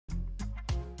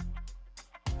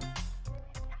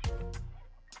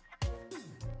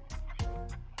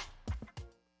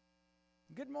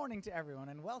morning to everyone,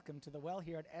 and welcome to the Well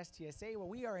here at STSA, where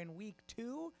we are in week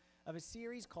 2 of a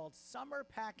series called Summer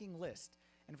Packing List.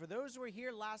 And for those who were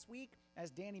here last week,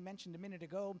 as Danny mentioned a minute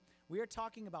ago, we are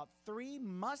talking about 3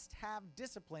 must-have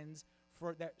disciplines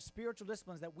for the spiritual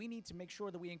disciplines that we need to make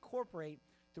sure that we incorporate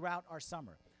throughout our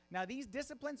summer. Now, these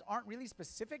disciplines aren't really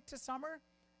specific to summer.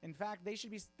 In fact, they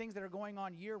should be things that are going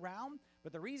on year-round.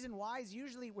 But the reason why is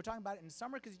usually we're talking about it in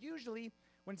summer because usually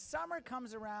when summer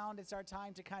comes around, it's our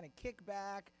time to kind of kick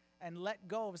back and let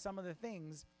go of some of the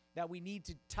things that we need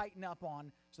to tighten up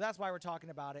on. So that's why we're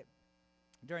talking about it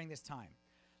during this time.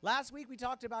 Last week, we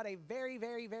talked about a very,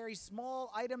 very, very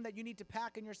small item that you need to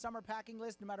pack in your summer packing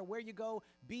list, no matter where you go,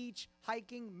 beach,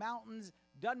 hiking, mountains,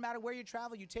 doesn't matter where you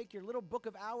travel. You take your little book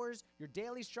of hours, your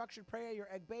daily structured prayer, your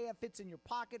Egbeah fits in your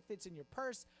pocket, fits in your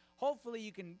purse. Hopefully,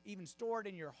 you can even store it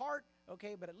in your heart,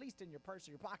 okay, but at least in your purse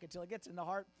or your pocket till it gets in the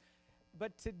heart.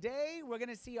 But today, we're going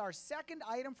to see our second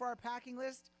item for our packing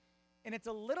list, and it's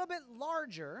a little bit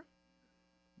larger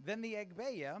than the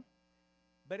Egbeah,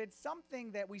 but it's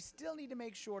something that we still need to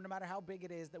make sure, no matter how big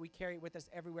it is, that we carry it with us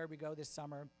everywhere we go this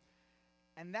summer.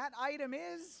 And that item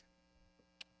is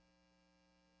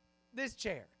this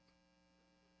chair.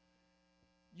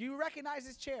 You recognize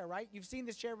this chair, right? You've seen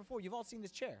this chair before. You've all seen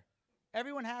this chair.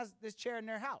 Everyone has this chair in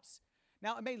their house.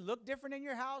 Now, it may look different in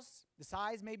your house. The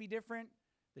size may be different.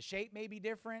 The shape may be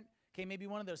different. Okay, maybe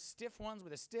one of those stiff ones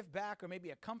with a stiff back, or maybe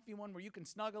a comfy one where you can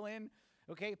snuggle in.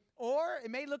 Okay, or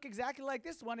it may look exactly like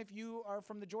this one. If you are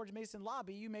from the George Mason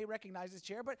lobby, you may recognize this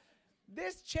chair. But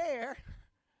this chair,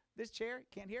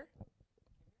 can't hear?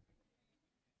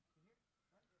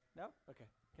 No? Okay.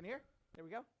 Can you hear? There we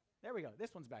go. There we go.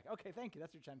 This one's back. Okay, thank you.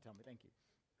 That's what you're trying to tell me. Thank you.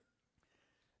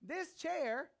 This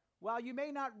chair, while you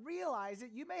may not realize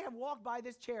it, you may have walked by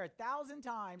this chair 1,000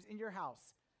 times in your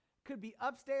house. Could be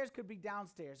upstairs, could be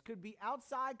downstairs, could be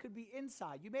outside, could be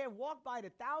inside. You may have walked by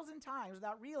it 1,000 times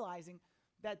without realizing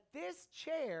that this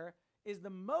chair is the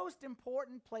most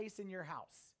important place in your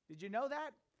house. Did you know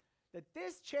that? That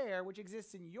this chair, which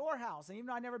exists in your house, and even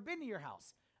though I've never been to your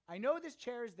house, I know this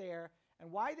chair is there,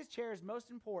 and why this chair is most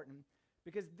important,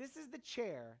 because this is the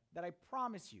chair that I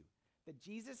promise you that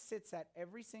Jesus sits at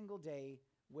every single day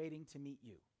waiting to meet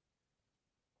you.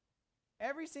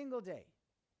 Every single day.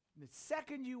 The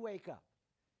second you wake up,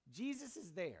 Jesus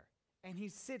is there, and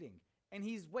he's sitting, and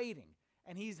he's waiting,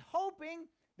 and he's hoping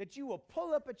that you will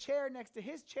pull up a chair next to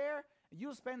his chair, and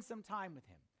you'll spend some time with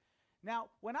him. Now,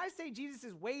 when I say Jesus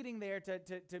is waiting there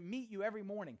to meet you every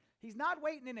morning, he's not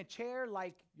waiting in a chair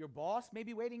like your boss may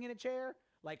be waiting in a chair,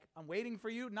 like I'm waiting for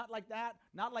you, not like that,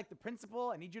 not like the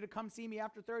principal, I need you to come see me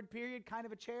after third period kind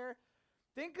of a chair.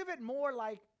 Think of it more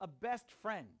like a best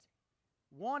friend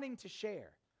wanting to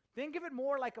share. Think of it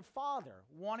more like a father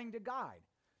wanting to guide.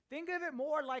 Think of it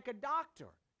more like a doctor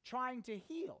trying to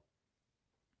heal.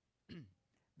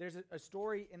 There's a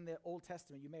story in the Old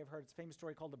Testament, you may have heard, it's a famous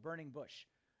story called the burning bush,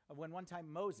 of when one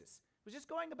time Moses was just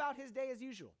going about his day as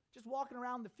usual, just walking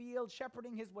around the field,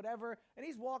 shepherding his whatever, and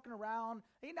he's walking around,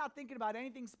 and he's not thinking about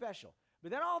anything special.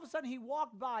 But then all of a sudden he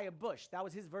walked by a bush, that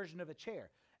was his version of a chair,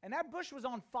 and that bush was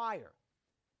on fire.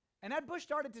 And that bush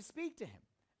started to speak to him.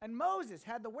 And Moses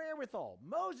had the wherewithal.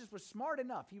 Moses was smart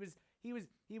enough. He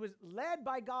was led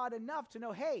by God enough to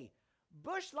know, hey,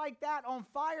 bush like that on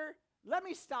fire, let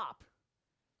me stop.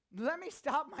 Let me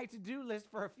stop my to-do list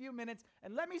for a few minutes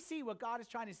and let me see what God is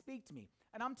trying to speak to me.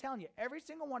 And I'm telling you, every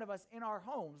single one of us in our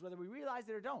homes, whether we realize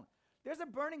it or don't, there's a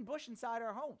burning bush inside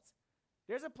our homes.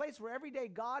 There's a place where every day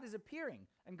God is appearing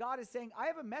and God is saying, I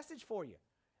have a message for you.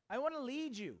 I want to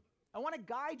lead you. I want to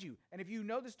guide you. And if you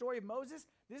know the story of Moses,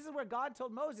 this is where God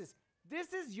told Moses,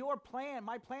 this is your plan,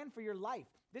 my plan for your life.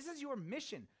 This is your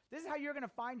mission. This is how you're going to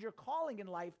find your calling in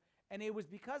life. And it was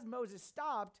because Moses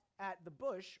stopped at the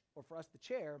bush, or for us the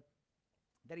chair,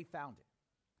 that he found it.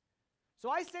 So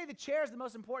I say the chair is the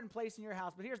most important place in your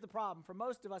house, but here's the problem. For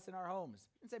most of us in our homes,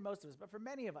 I didn't say most of us, but for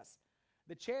many of us,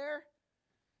 the chair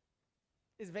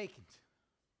is vacant.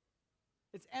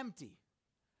 It's empty.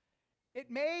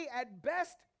 It may at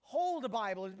best hold a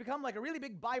Bible. It's become like a really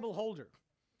big Bible holder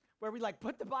where we like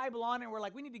put the Bible on it and we're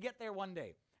like, we need to get there one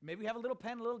day. Maybe we have a little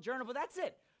pen, a little journal, but that's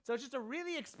it. So it's just a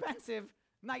really expensive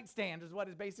nightstand is what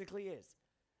it basically is.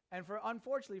 And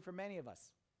unfortunately for many of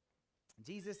us,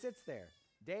 Jesus sits there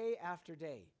day after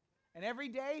day. And every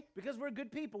day, because we're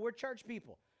good people, we're church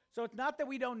people. So it's not that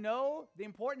we don't know the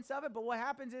importance of it, but what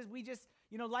happens is we just,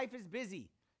 life is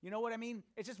busy. You know what I mean?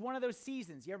 It's just one of those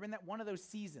seasons. You ever been in one of those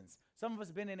seasons? Some of us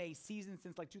have been in a season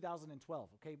since like 2012,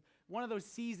 okay? One of those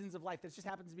seasons of life that just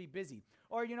happens to be busy.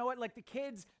 Or you know what? Like the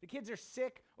kids are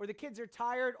sick, or the kids are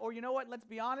tired, or you know what? Let's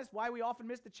be honest, why we often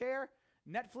miss the chair?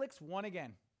 Netflix won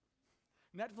again.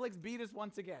 Netflix beat us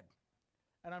once again.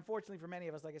 And unfortunately for many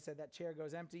of us, like I said, that chair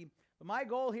goes empty. But my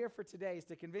goal here for today is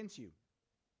to convince you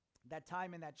that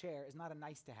time in that chair is not a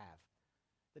nice to have.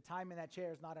 The time in that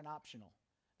chair is not an optional.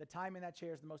 The time in that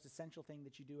chair is the most essential thing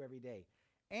that you do every day.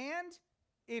 And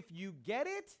if you get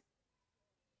it,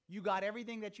 you got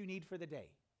everything that you need for the day.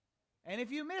 And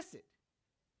if you miss it,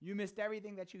 you missed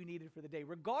everything that you needed for the day.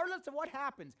 Regardless of what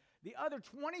happens, the other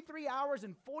 23 hours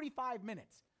and 45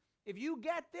 minutes, if you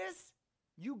get this,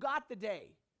 you got the day.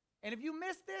 And if you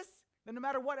miss this, then no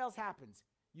matter what else happens,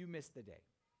 you miss the day.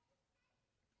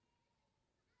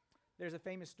 There's a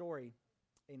famous story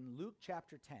in Luke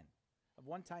chapter 10 of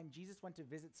one time Jesus went to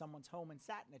visit someone's home and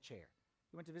sat in a chair.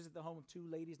 He went to visit the home of two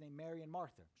ladies named Mary and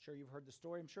Martha. I'm sure you've heard the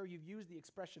story. I'm sure you've used the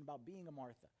expression about being a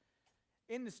Martha.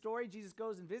 In the story, Jesus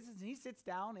goes and visits, and he sits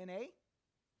down in a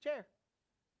chair.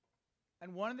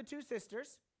 And one of the two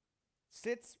sisters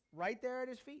sits right there at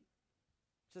his feet.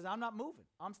 Says, I'm not moving.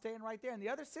 I'm staying right there. And the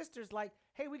other sister's like,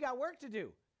 hey, we got work to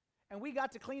do. And we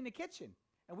got to clean the kitchen.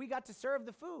 And we got to serve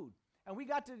the food. And we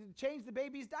got to change the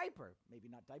baby's diaper. Maybe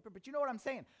not diaper, but you know what I'm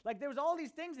saying. Like there was all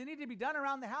these things that needed to be done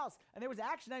around the house. And there was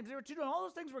action items they were to do. And all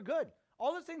those things were good.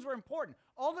 All those things were important.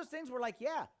 All those things were like,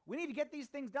 yeah, we need to get these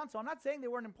things done. So I'm not saying they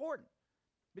weren't important.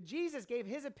 But Jesus gave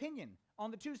his opinion on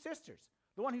the two sisters,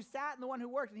 the one who sat and the one who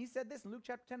worked. And he said this in Luke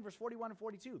chapter 10, verse 41 and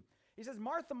 42. He says,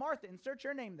 Martha, Martha, insert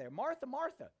your name there. Martha,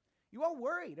 Martha, you are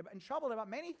worried and troubled about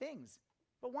many things,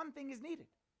 but one thing is needed.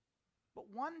 But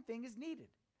one thing is needed.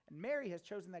 And Mary has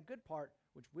chosen that good part,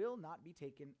 which will not be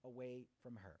taken away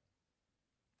from her.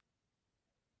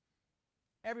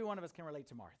 Every one of us can relate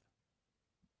to Martha.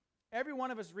 Every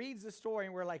one of us reads the story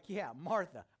and we're like, yeah,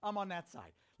 Martha, I'm on that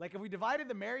side. Like if we divided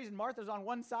the Marys and Marthas on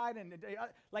one side, and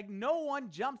like no one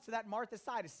jumps to that Martha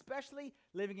side, especially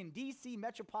living in D.C.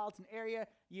 metropolitan area,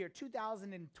 year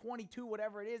 2022,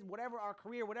 whatever it is, whatever our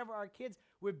career, whatever our kids,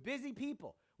 we're busy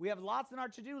people. We have lots on our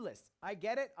to-do list. I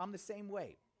get it. I'm the same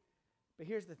way. But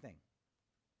here's the thing.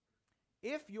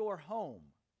 If your home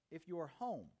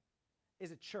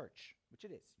is a church, which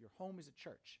it is, your home is a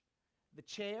church, the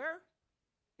chair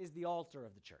is the altar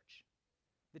of the church.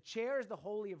 The chair is the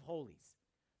Holy of Holies.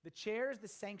 The chair is the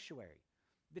sanctuary.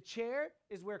 The chair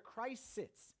is where Christ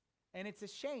sits. And it's a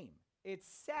shame. It's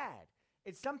sad.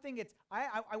 It's something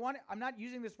I'm not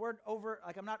using this word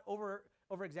I'm not over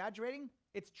exaggerating.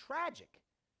 It's tragic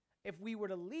if we were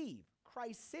to leave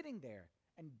Christ sitting there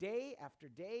and day after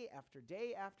day after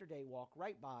day after day walk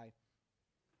right by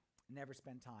and never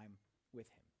spend time with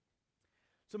him.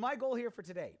 So my goal here for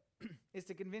today is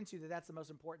to convince you that that's the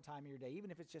most important time of your day, even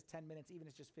if it's just 10 minutes, even if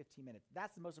it's just 15 minutes.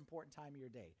 That's the most important time of your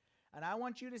day. And I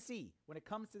want you to see, when it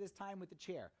comes to this time with the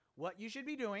chair, what you should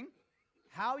be doing,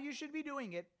 how you should be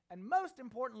doing it, and most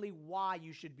importantly, why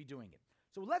you should be doing it.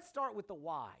 So let's start with the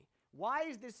why. Why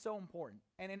is this so important?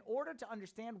 And in order to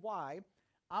understand why,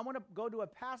 I want to go to a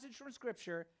passage from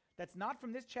Scripture that's not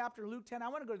from this chapter, Luke 10. I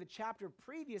want to go to the chapter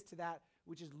previous to that,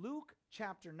 which is Luke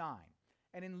chapter 9.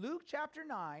 And in Luke chapter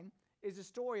 9 is a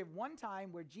story of one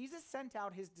time where Jesus sent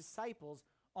out his disciples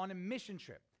on a mission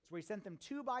trip. It's where he sent them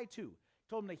 2 by 2.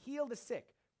 Told them to heal the sick,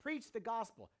 preach the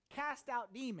gospel, cast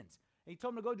out demons. And he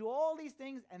told them to go do all these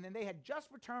things, and then they had just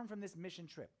returned from this mission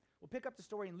trip. We'll pick up the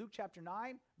story in Luke chapter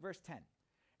 9, verse 10.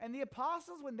 And the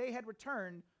apostles, when they had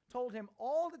returned, told him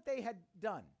all that they had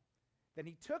done. Then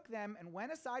he took them and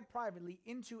went aside privately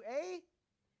into a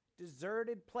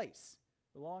deserted place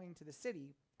belonging to the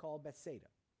city called Bethsaida.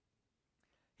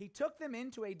 He took them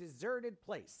into a deserted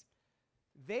place.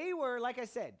 They were, like I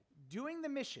said, doing the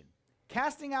mission,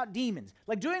 casting out demons,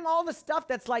 like doing all the stuff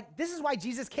that's like, this is why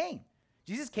Jesus came.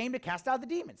 Jesus came to cast out the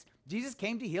demons. Jesus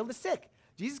came to heal the sick.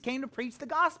 Jesus came to preach the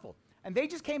gospel. And they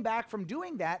just came back from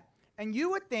doing that, and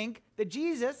you would think that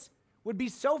Jesus would be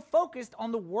so focused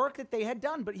on the work that they had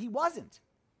done, but he wasn't.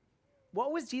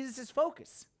 What was Jesus'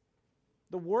 focus?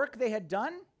 The work they had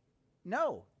done?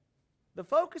 No. The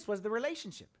focus was the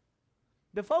relationship.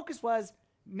 The focus was,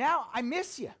 now I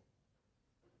miss you.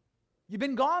 You've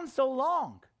been gone so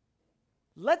long.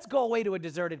 Let's go away to a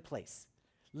deserted place.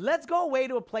 Let's go away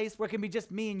to a place where it can be just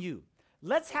me and you.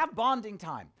 Let's have bonding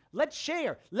time. Let's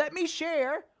share. Let me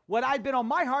share what I've been on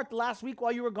my heart the last week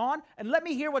while you were gone, and let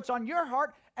me hear what's on your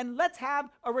heart, and let's have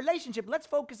a relationship. Let's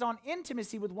focus on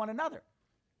intimacy with one another.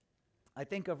 I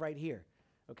think of right here,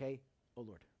 okay? Oh,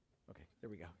 Lord. Okay, there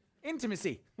we go.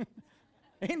 Intimacy.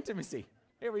 Intimacy.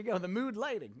 Here we go, the mood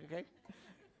lighting, okay?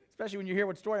 Especially when you hear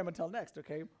what story I'm going to tell next,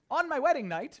 okay? On my wedding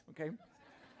night, okay?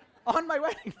 On my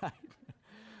wedding night.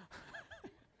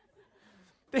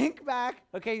 Think back,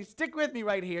 okay? Stick with me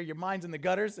right here. Your mind's in the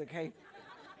gutters, okay?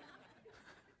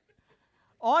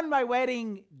 On my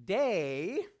wedding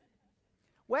day,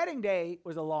 wedding day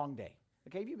was a long day.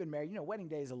 Okay, if you've been married, you know wedding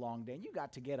day is a long day. And you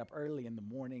got to get up early in the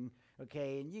morning,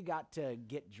 okay, and you got to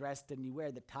get dressed and you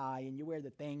wear the tie and you wear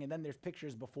the thing. And then there's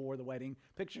pictures before the wedding,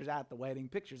 pictures at the wedding,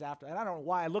 pictures after. And I don't know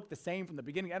why I look the same from the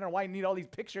beginning. I don't know why you need all these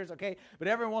pictures, okay, but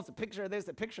everyone wants a picture of this,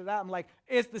 a picture of that. I'm like,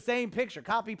 it's the same picture.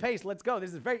 Copy, paste, let's go.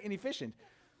 This is very inefficient.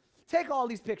 Take all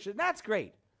these pictures. That's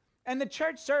great. And the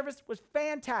church service was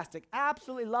fantastic.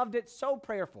 Absolutely loved it. So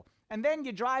prayerful. And then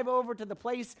you drive over to the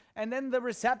place, and then the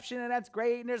reception, and that's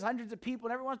great, and there's hundreds of people,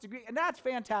 and everyone wants to greet, and that's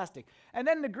fantastic. And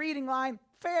then the greeting line,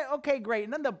 okay, great.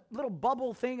 And then the little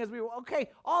bubble thing as we were, okay,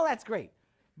 all that's great.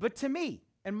 But to me,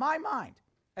 in my mind,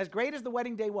 as great as the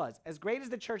wedding day was, as great as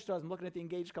the church was, I'm looking at the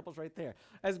engaged couples right there,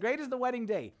 as great as the wedding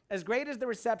day, as great as the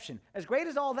reception, as great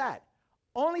as all that,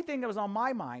 only thing that was on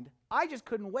my mind, I just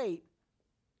couldn't wait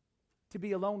to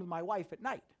be alone with my wife at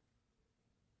night,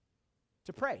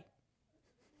 to pray.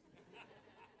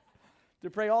 To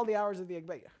pray all the hours of the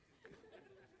day.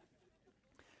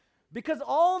 Because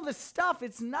all the stuff,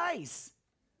 it's nice.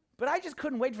 But I just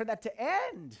couldn't wait for that to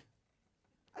end.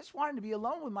 I just wanted to be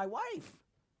alone with my wife.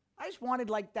 I just wanted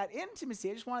like that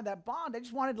intimacy. I just wanted that bond. I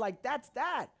just wanted like, that's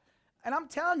that. And I'm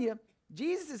telling you,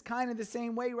 Jesus is kind of the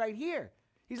same way right here.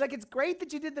 He's like, it's great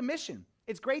that you did the mission.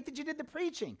 It's great that you did the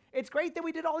preaching. It's great that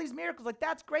we did all these miracles. Like,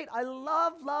 that's great. I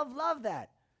love, love, love that.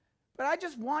 But I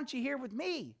just want you here with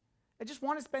me. I just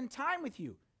want to spend time with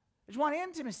you. I just want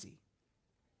intimacy. It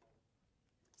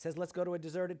says, let's go to a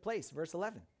deserted place, verse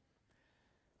 11.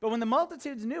 But when the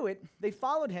multitudes knew it, they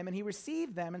followed him, and he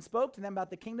received them and spoke to them about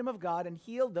the kingdom of God and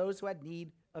healed those who had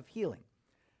need of healing.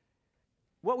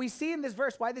 What we see in this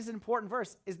verse, why this is an important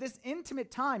verse, is this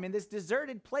intimate time in this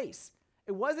deserted place.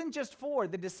 It wasn't just for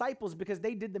the disciples because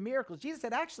they did the miracles. Jesus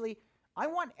said, actually, I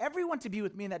want everyone to be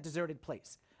with me in that deserted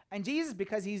place. And Jesus,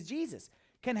 because he's Jesus,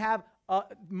 can have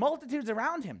multitudes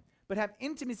around him, but have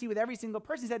intimacy with every single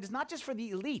person. He said, it's not just for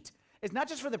the elite. It's not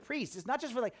just for the priests. It's not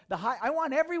just for like the high. I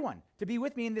want everyone to be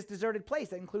with me in this deserted place.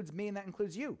 That includes me and that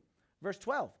includes you. Verse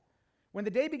 12. When the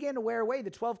day began to wear away,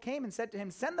 the 12 came and said to him,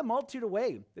 send the multitude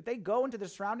away, that they go into the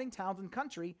surrounding towns and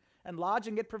country and lodge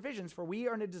and get provisions, for we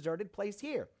are in a deserted place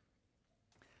here.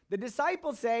 The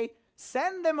disciples say,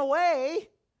 send them away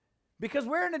because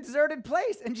we're in a deserted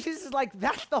place. And Jesus is like,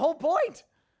 that's the whole point.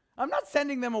 I'm not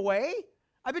sending them away.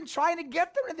 I've been trying to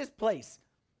get them to this place.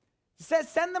 He says,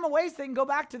 send them away so they can go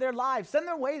back to their lives. Send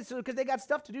them away because they got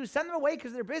stuff to do. Send them away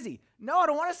because they're busy. No, I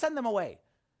don't want to send them away.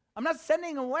 I'm not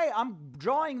sending them away. I'm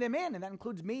drawing them in, and that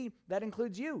includes me. That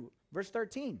includes you. Verse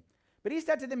 13. But he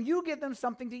said to them, you give them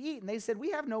something to eat. And they said,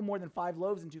 we have no more than 5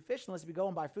 loaves and 2 fish unless we go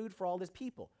and buy food for all this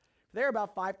people. For there are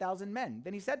about 5,000 men.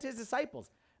 Then he said to his disciples,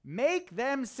 make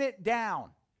them sit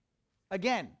down.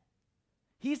 Again.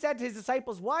 He said to his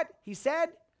disciples, what? He said,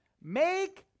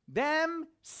 make them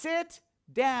sit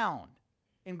down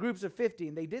in groups of 50.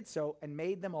 And they did so and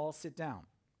made them all sit down.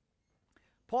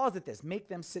 Pause at this. Make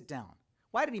them sit down.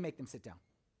 Why did he make them sit down?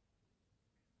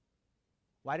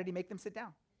 Why did he make them sit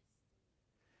down?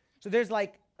 So there's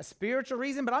like a spiritual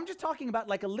reason, but I'm just talking about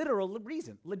like a literal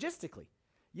reason, logistically.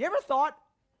 You ever thought,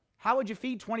 how would you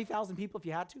feed 20,000 people if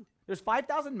you had to? There's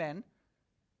 5,000 men.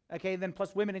 Okay, then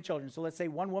plus women and children. So let's say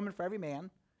 1 woman for every man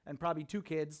and probably 2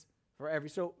 kids for every.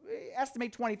 So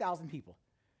estimate 20,000 people.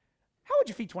 How would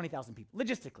you feed 20,000 people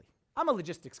logistically? I'm a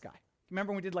logistics guy.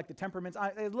 Remember when we did like the temperaments?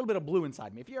 A little bit of blue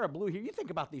inside me. If you're a blue here, you think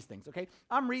about these things, okay?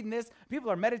 I'm reading this.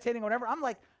 People are meditating or whatever. I'm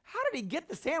like, how did he get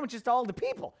the sandwiches to all the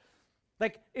people?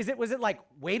 Like, was it like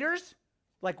waiters?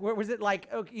 Like, where was it like,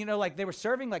 you know, like they were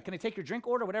serving, like, can I take your drink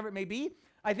order, whatever it may be?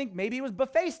 I think maybe it was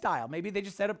buffet style. Maybe they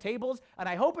just set up tables. And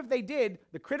I hope if they did,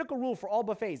 the critical rule for all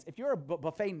buffets, if you're a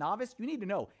buffet novice, you need to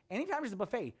know, anytime there's a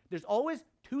buffet, there's always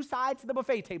 2 sides to the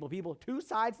buffet table, people. 2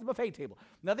 sides to the buffet table.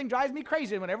 Nothing drives me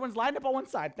crazy when everyone's lined up on one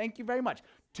side. Thank you very much.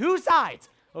 2 sides,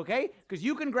 okay? Because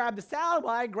you can grab the salad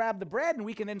while I grab the bread, and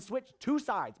we can then switch 2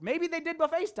 sides. Maybe they did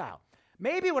buffet style.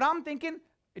 Maybe what I'm thinking,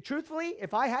 truthfully,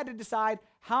 if I had to decide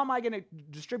how am I going to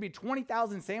distribute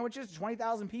 20,000 sandwiches to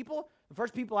 20,000 people, the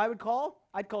first people I'd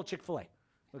call Chick-fil-A,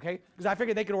 okay? Because I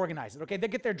figured they could organize it, okay?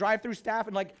 They'd get their drive-through staff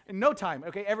and like in no time,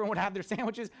 okay? Everyone would have their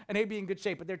sandwiches and they'd be in good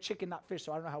shape, but they're chicken, not fish,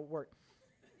 so I don't know how it worked.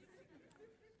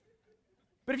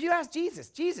 But if you ask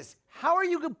Jesus, how are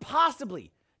you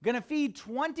possibly going to feed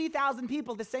 20,000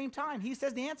 people at the same time? He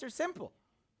says the answer is simple.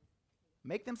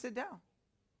 Make them sit down.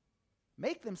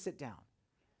 Make them sit down.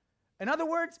 In other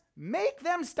words, make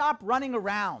them stop running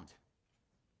around.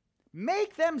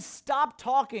 Make them stop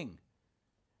talking.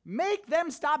 Make them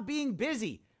stop being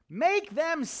busy. Make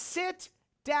them sit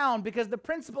down, because the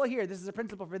principle here, this is a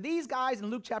principle for these guys in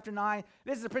Luke chapter 9.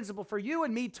 This is a principle for you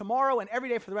and me tomorrow and every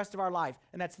day for the rest of our life,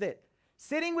 and that's it.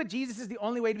 Sitting with Jesus is the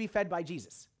only way to be fed by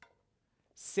Jesus.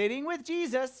 Sitting with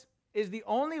Jesus is the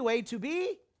only way to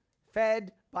be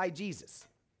fed by Jesus.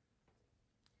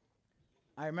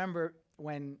 I remember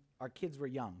when our kids were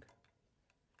young,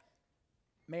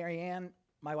 Marianne,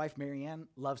 my wife Marianne,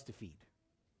 loves to feed.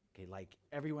 Okay, like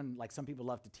everyone, like some people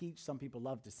love to teach, some people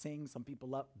love to sing, some people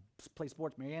love play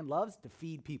sports. Marianne loves to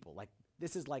feed people. Like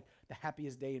this is like the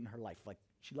happiest day in her life. Like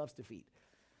she loves to feed.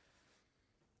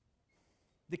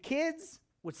 The kids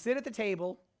would sit at the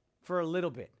table for a little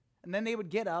bit, and then they would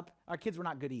get up. Our kids were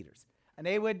not good eaters, and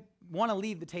they would want to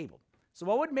leave the table. So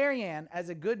what would Marianne, as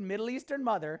a good Middle Eastern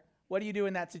mother, what do you do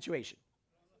in that situation?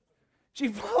 She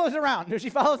follows around. No, she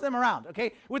follows them around,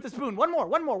 okay, with the spoon. One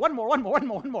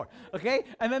more, okay?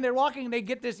 And then they're walking, and they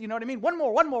get this, you know what I mean? One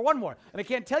more. And I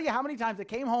can't tell you how many times I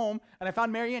came home, and I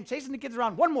found Marianne chasing the kids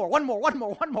around. One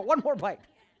more bite.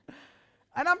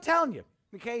 And I'm telling you,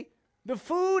 okay, the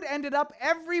food ended up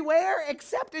everywhere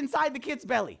except inside the kid's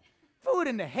belly. Food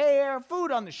in the hair,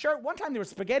 food on the shirt. One time there was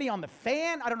spaghetti on the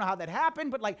fan. I don't know how that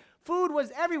happened, but like food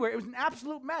was everywhere. It was an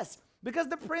absolute mess. Because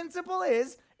the principle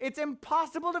is it's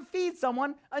impossible to feed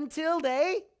someone until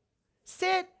they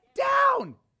sit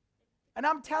down. And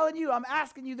I'm telling you, I'm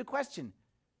asking you the question,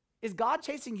 is God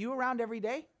chasing you around every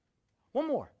day? One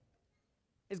more.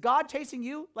 Is God chasing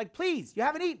you? Like, please, you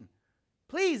haven't eaten.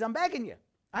 Please, I'm begging you.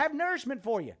 I have nourishment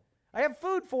for you. I have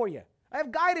food for you. I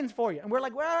have guidance for you. And we're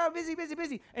like, well, busy.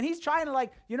 And he's trying to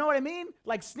like, you know what I mean?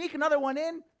 Like sneak another one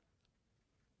in.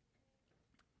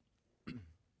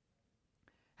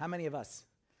 How many of us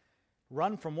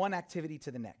run from one activity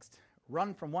to the next,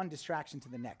 run from one distraction to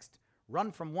the next,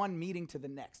 run from one meeting to the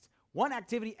next, one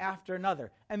activity after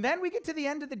another, and then we get to the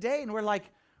end of the day and we're like,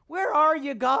 where are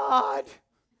you, God?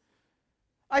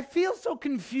 I feel so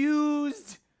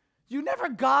confused. You never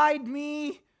guide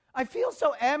me. I feel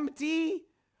so empty.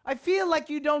 I feel like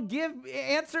you don't give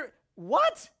answer.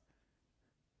 What?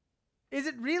 Is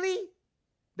it really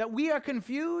that we are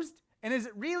confused? And is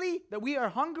it really that we are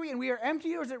hungry and we are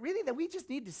empty? Or is it really that we just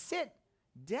need to sit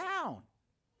down?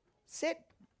 Sit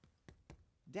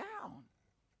down.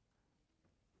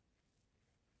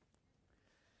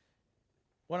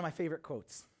 One of my favorite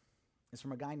quotes is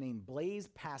from a guy named Blaise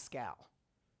Pascal.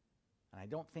 And I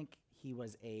don't think he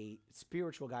was a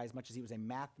spiritual guy as much as he was a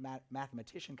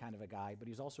mathematician kind of a guy, but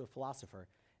he was also a philosopher.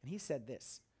 And he said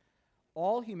this: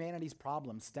 all humanity's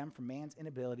problems stem from man's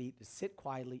inability to sit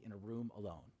quietly in a room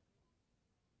alone.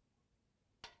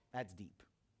 That's deep.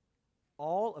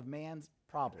 All of man's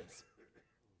problems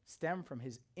stem from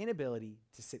his inability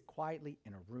to sit quietly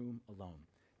in a room alone.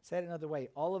 Said another way,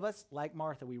 all of us, like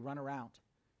Martha, we run around.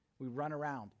 We run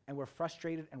around, and we're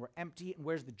frustrated, and we're empty, and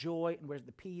where's the joy, and where's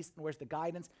the peace, and where's the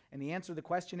guidance? And the answer to the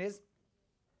question is,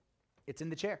 it's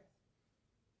in the chair.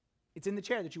 It's in the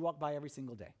chair that you walk by every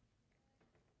single day.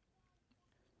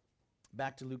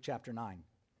 Back to Luke chapter 9.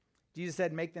 Jesus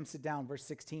said, make them sit down, verse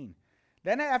 16.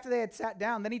 Then after they had sat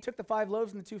down, then he took the 5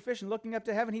 loaves and the 2 fish, and looking up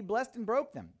to heaven, he blessed and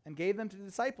broke them, and gave them to the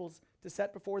disciples to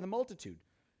set before the multitude.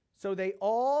 So they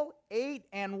all ate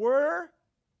and were,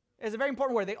 it's a very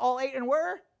important word, they all ate and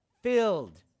were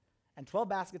filled. And 12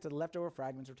 baskets of the leftover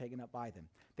fragments were taken up by them.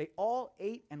 They all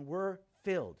ate and were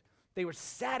filled. They were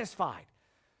satisfied.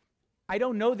 I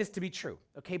don't know this to be true,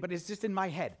 okay, but it's just in my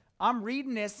head. I'm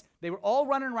reading this. They were all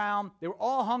running around. They were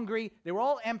all hungry. They were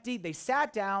all empty. They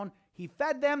sat down. He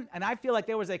fed them, and I feel like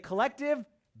there was a collective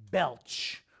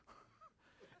belch,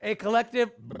 a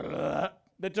collective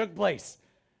that took place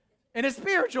in a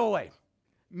spiritual way,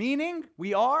 meaning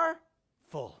we are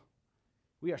full.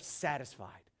 We are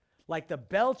satisfied, like the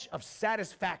belch of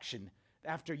satisfaction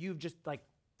after you've just like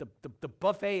the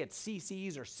buffet at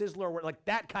CC's or Sizzler, or like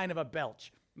that kind of a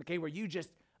belch, okay, where you just,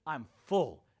 I'm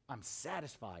full, I'm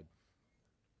satisfied.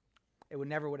 It would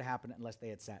never have happened unless they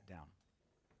had sat down.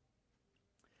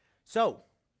 So,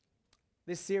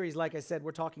 this series, like I said,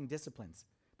 we're talking disciplines.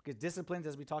 Because disciplines,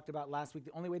 as we talked about last week,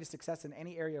 the only way to success in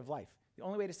any area of life,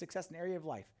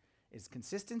 is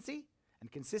consistency,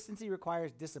 and consistency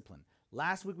requires discipline.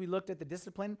 Last week we looked at the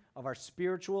discipline of our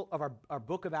spiritual, of our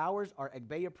book of hours, our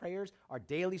Agbeya prayers, our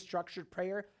daily structured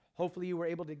prayer. Hopefully you were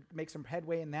able to make some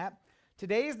headway in that.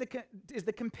 Today is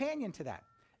the companion to that.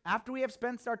 After we have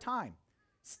spent our time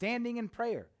standing in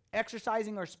prayer,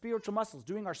 exercising our spiritual muscles,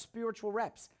 doing our spiritual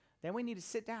reps, then we need to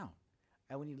sit down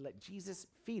and we need to let Jesus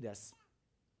feed us,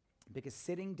 because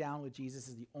sitting down with Jesus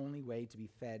is the only way to be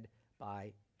fed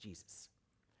by Jesus.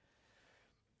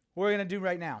 What we're going to do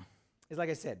right now is,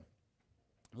 like I said,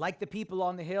 like the people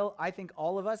on the hill, I think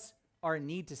all of us are in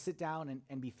need to sit down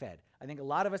and be fed. I think a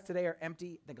lot of us today are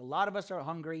empty. I think a lot of us are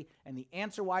hungry, and the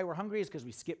answer why we're hungry is because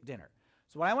we skipped dinner.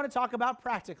 So what I want to talk about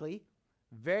practically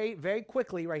very, very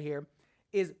quickly right here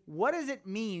is, what does it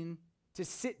mean to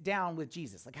sit down with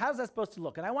Jesus? Like, how's that supposed to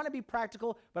look? And I want to be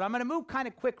practical, but I'm going to move kind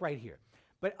of quick right here.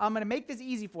 But I'm going to make this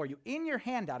easy for you. In your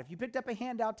handout, if you picked up a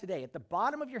handout today, at the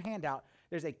bottom of your handout,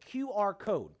 there's a QR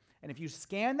code. And if you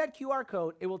scan that QR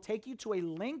code, it will take you to a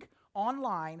link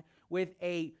online with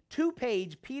a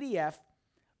 2-page PDF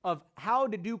of how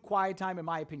to do quiet time, in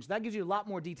my opinion. So that gives you a lot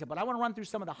more detail. But I want to run through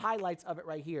some of the highlights of it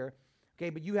right here. Okay,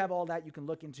 but you have all that you can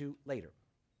look into later.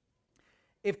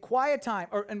 If quiet time,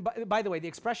 and by the way, the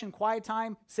expression quiet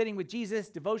time, sitting with Jesus,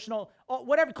 devotional,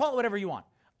 whatever, call it whatever you want.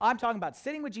 I'm talking about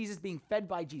sitting with Jesus, being fed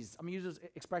by Jesus. I'm going to use those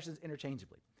expressions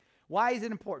interchangeably. Why is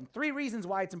it important? 3 reasons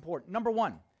why it's important. Number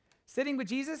 1, sitting with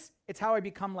Jesus, it's how I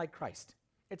become like Christ.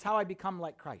 It's how I become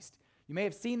like Christ. You may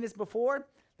have seen this before,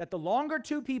 that the longer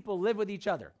 2 people live with each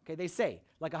other, okay, they say,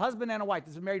 like a husband and a wife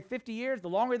that's been married 50 years, the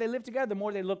longer they live together, the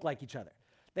more they look like each other.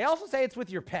 They also say it's with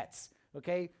your pets,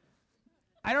 okay?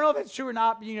 I don't know if it's true or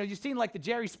not. You know, you've seen like the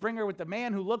Jerry Springer with the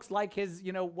man who looks like his,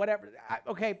 you know, whatever.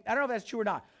 Okay, I don't know if that's true or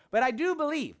not. But I do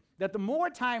believe that the more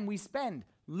time we spend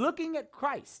looking at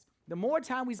Christ, the more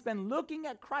time we spend looking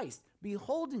at Christ,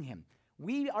 beholding him,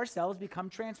 we ourselves become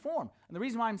transformed. And the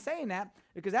reason why I'm saying that,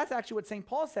 because that's actually what St.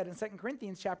 Paul said in 2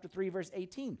 Corinthians chapter 3, verse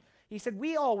 18. He said,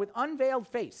 we all with unveiled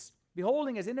face,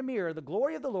 beholding as in a mirror the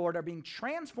glory of the Lord, are being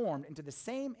transformed into the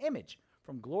same image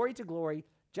from glory to glory,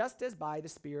 just as by the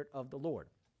Spirit of the Lord.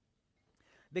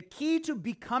 The key to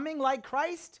becoming like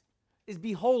Christ is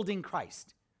beholding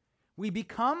Christ. We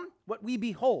become what we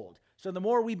behold. So the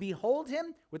more we behold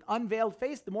him with unveiled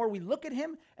face, the more we look at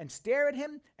him and stare at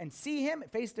him and see him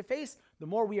face to face, the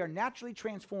more we are naturally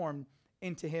transformed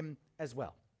into him as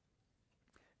well.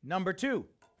 Number 2,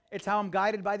 it's how I'm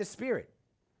guided by the Spirit.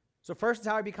 So first, it's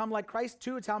how I become like Christ.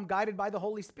 2, it's how I'm guided by the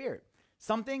Holy Spirit.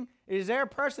 Is there a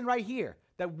person right here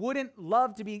that wouldn't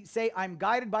love to say, I'm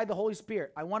guided by the Holy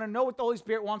Spirit? I want to know what the Holy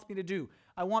Spirit wants me to do.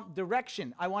 I want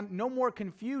direction. I want no more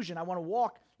confusion. I want to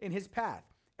walk in his path.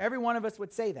 Every one of us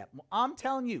would say that. I'm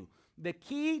telling you, the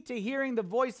key to hearing the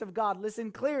voice of God,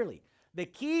 listen clearly, the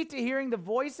key to hearing the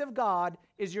voice of God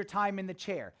is your time in the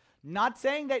chair. Not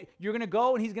saying that you're going to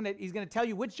go and he's going to tell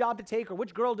you which job to take or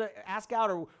which girl to ask out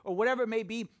or whatever it may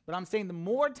be, but I'm saying the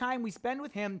more time we spend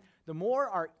with him, the more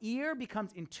our ear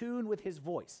becomes in tune with his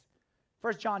voice.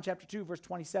 1 John chapter 2, verse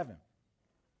 27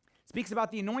 speaks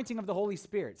about the anointing of the Holy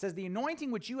Spirit. It says, the anointing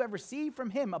which you have received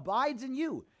from him abides in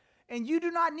you, and you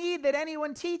do not need that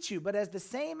anyone teach you, but as the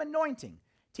same anointing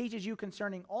teaches you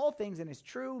concerning all things and is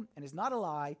true and is not a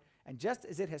lie, and just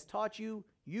as it has taught you,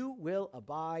 you will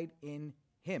abide in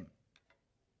him.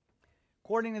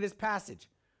 According to this passage,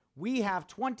 we have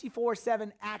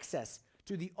 24/7 access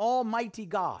to the Almighty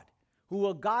God, who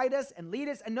will guide us and lead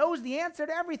us and knows the answer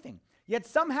to everything. Yet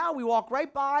somehow we walk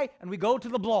right by and we go to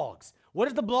the blogs. What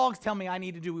does the blogs tell me I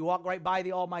need to do? We walk right by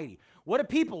the Almighty. What a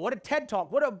people, what a TED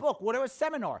Talk, what a book, what a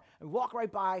seminar. We walk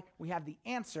right by, we have the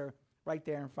answer right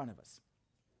there in front of us.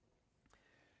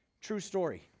 True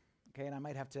story. Okay, and I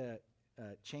might have to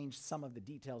change some of the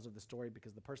details of the story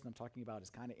because the person I'm talking about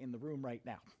is kind of in the room right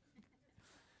now.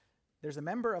 There's a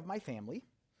member of my family.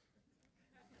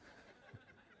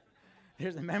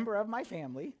 There's a member of my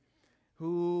family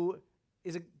who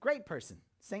is a great person,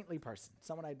 saintly person,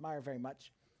 someone I admire very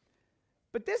much.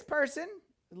 But this person,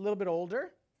 a little bit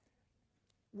older,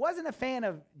 wasn't a fan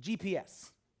of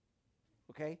GPS,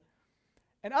 okay?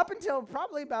 And up until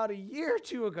probably about a year or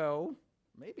 2 ago,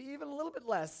 maybe even a little bit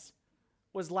less,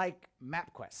 was like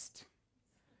MapQuest.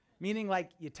 Meaning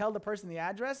like you tell the person the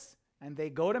address and they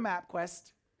go to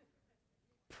MapQuest,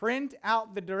 print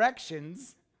out the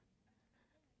directions,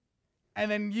 and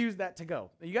then use that to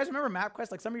go. You guys remember MapQuest?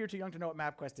 Like some of you are too young to know what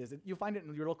MapQuest is. You'll find it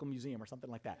in your local museum or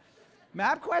something like that.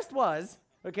 MapQuest was,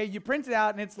 okay, you print it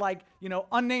out and it's like, you know,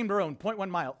 unnamed road, 0.1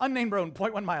 mile, unnamed road,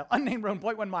 0.1 mile, unnamed road,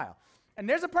 0.1 mile. And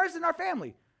there's a person in our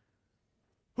family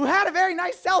who had a very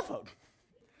nice cell phone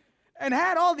and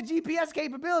had all the GPS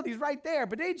capabilities right there,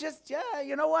 but they just, yeah,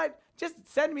 you know what? Just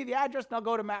send me the address and I'll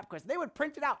go to MapQuest. They would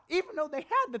print it out, even though they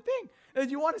had the thing. And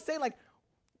you want to say, like,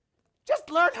 just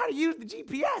learn how to use the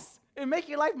GPS and make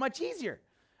your life much easier.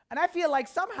 And I feel like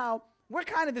somehow we're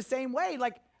kind of the same way.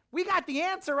 Like, we got the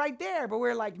answer right there, but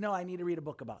we're like, no, I need to read a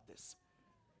book about this.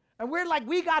 And we're like,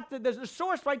 we got the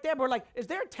source right there, but we're like, is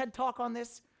there a TED Talk on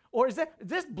this? Or is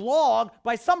this blog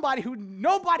by somebody who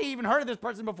nobody even heard of this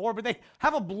person before, but they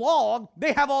have a blog,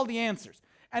 they have all the answers.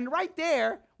 And right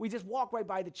there, we just walk right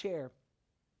by the chair.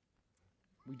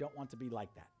 We don't want to be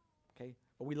like that, okay?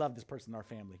 But we love this person in our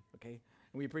family, okay?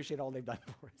 And we appreciate all they've done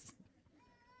for us.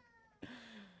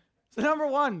 So number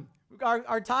 1,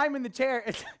 our time in the chair,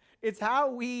 it's how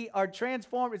we are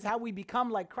transformed. It's how we become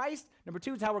like Christ. Number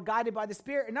 2, it's how we're guided by the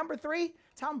Spirit. And number 3,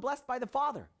 it's how I'm blessed by the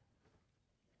Father.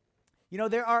 You know,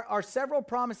 there are several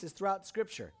promises throughout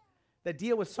Scripture that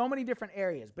deal with so many different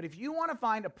areas. But if you want to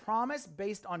find a promise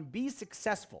based on be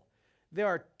successful, there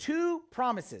are 2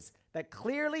 promises that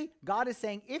clearly God is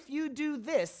saying, if you do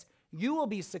this, you will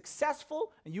be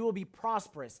successful and you will be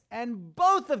prosperous. And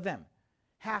both of them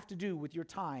have to do with your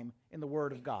time in the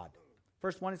Word of God.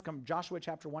 First one is from Joshua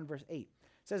chapter 1, verse 8. It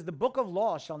says, the book of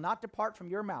law shall not depart from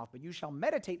your mouth, but you shall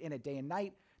meditate in it day and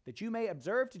night, that you may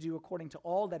observe to do according to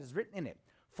all that is written in it.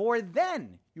 For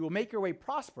then you will make your way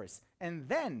prosperous, and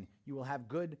then you will have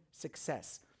good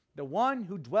success. The one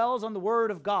who dwells on the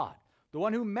Word of God, the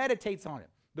one who meditates on it,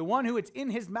 the one who it's in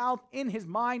his mouth, in his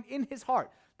mind, in his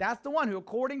heart, that's the one who,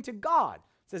 according to God,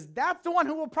 says that's the one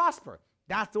who will prosper.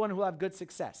 That's the one who will have good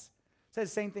success. It says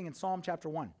the same thing in Psalm chapter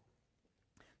 1.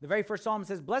 The very first psalm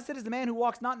says, blessed is the man who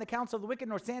walks not in the counsel of the wicked,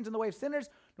 nor stands in the way of sinners,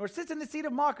 nor sits in the seat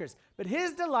of mockers. But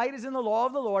his delight is in the law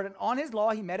of the Lord, and on his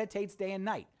law he meditates day and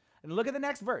night. And look at the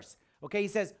next verse. Okay, he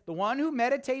says, the one who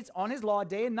meditates on his law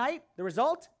day and night, the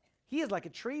result, he is like a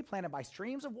tree planted by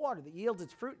streams of water that yields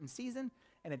its fruit in season,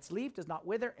 and its leaf does not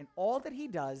wither, and all that he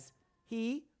does,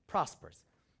 he prospers.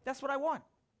 That's what I want.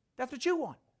 That's what you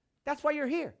want. That's why you're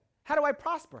here. How do I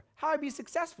prosper? How do I be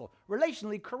successful?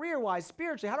 Relationally, career-wise,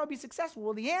 spiritually, how do I be successful?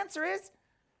 Well, the answer is,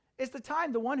 it's the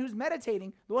time, the one who's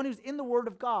meditating, the one who's in the Word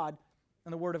of God,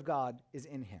 and the Word of God is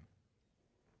in him.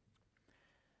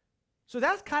 So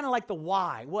that's kind of like the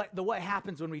why, what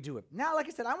happens when we do it. Now, like I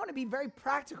said, I want to be very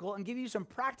practical and give you some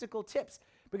practical tips.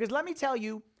 Because let me tell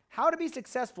you how to be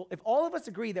successful. If all of us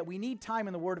agree that we need time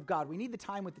in the Word of God, we need the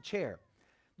time with the chair,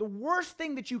 the worst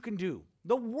thing that you can do,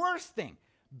 the worst thing,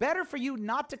 better for you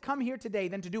not to come here today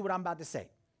than to do what I'm about to say.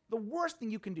 The worst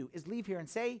thing you can do is leave here and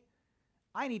say,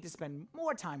 I need to spend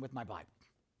more time with my Bible.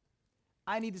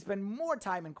 I need to spend more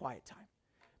time in quiet time.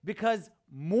 Because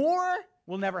more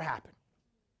will never happen.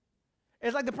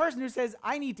 It's like the person who says,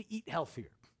 I need to eat healthier.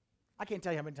 I can't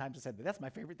tell you how many times I said that. That's my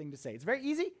favorite thing to say. It's very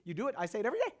easy. You do it. I say it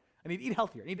every day. I need to eat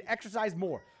healthier. I need to exercise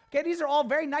more. Okay, these are all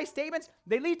very nice statements.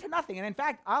 They lead to nothing. And in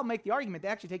fact, I'll make the argument they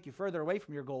actually take you further away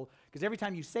from your goal, because every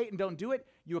time you say it and don't do it,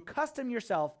 you accustom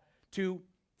yourself to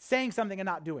saying something and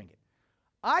not doing it.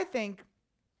 I think,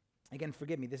 again,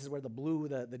 forgive me, this is where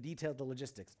the detail, the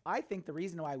logistics. I think the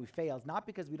reason why we fail is not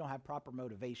because we don't have proper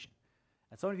motivation.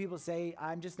 And so many people say,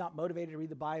 I'm just not motivated to read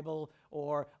the Bible,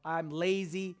 or I'm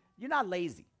lazy. You're not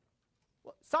lazy.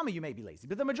 Well, some of you may be lazy,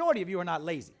 but the majority of you are not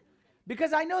lazy.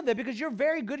 Because I know that, because you're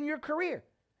very good in your career.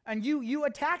 And you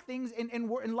attack things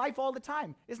in life all the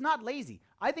time. It's not lazy.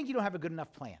 I think you don't have a good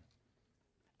enough plan.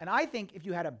 And I think if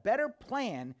you had a better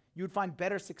plan, you would find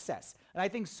better success. And I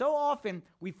think so often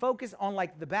we focus on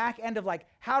like the back end of like,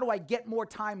 how do I get more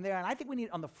time there? And I think we need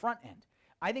it on the front end.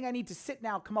 I think I need to sit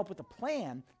now, come up with a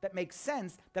plan that makes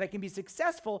sense, that I can be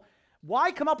successful.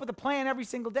 Why come up with a plan every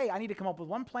single day? I need to come up with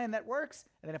one plan that works.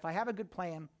 And then if I have a good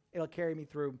plan, it'll carry me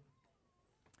through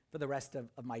for the rest of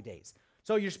my days.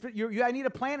 So I need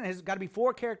a plan, and there's got to be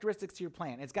 4 characteristics to your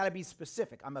plan. It's got to be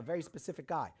specific. I'm a very specific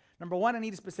guy. Number 1, I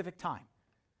need a specific time.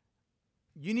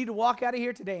 You need to walk out of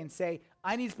here today and say,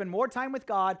 I need to spend more time with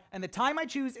God, and the time I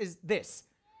choose is this.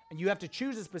 And you have to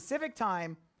choose a specific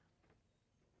time.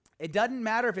 It doesn't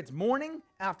matter if it's morning,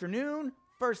 afternoon,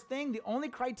 first thing. The only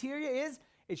criteria is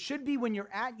it should be when you're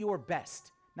at your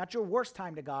best. Not your worst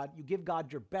time to God. You give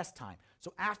God your best time.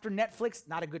 So after Netflix,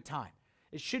 not a good time.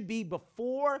 It should be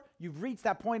before you've reached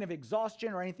that point of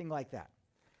exhaustion or anything like that.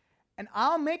 And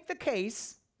I'll make the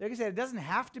case, like I said, it doesn't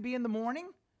have to be in the morning,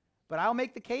 but I'll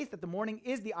make the case that the morning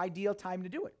is the ideal time to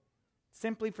do it,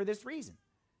 simply for this reason.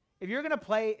 If you're going to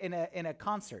play in a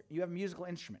concert, you have a musical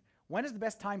instrument, when is the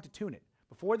best time to tune it?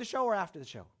 Before the show or after the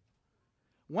show?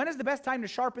 When is the best time to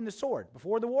sharpen the sword?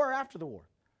 Before the war or after the war?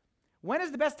 When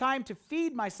is the best time to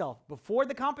feed myself? Before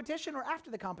the competition or after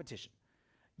the competition?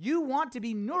 You want to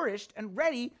be nourished and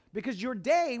ready, because your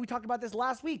day, we talked about this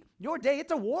last week, your day,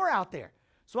 it's a war out there.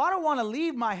 So I don't want to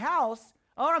leave my house.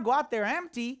 I want to go out there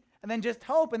empty and then just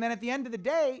hope. And then at the end of the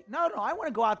day, no, I want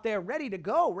to go out there ready to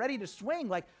go, ready to swing.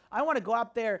 Like I want to go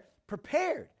out there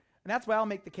prepared. And that's why I'll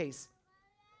make the case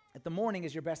that the morning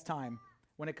is your best time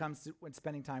when it comes to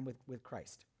spending time with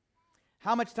Christ.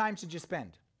 How much time should you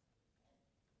spend?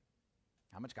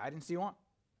 How much guidance do you want?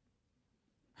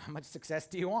 How much success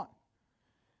do you want?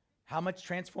 How much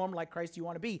transformed like Christ do you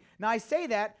want to be? Now, I say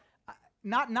that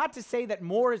not to say that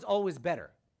more is always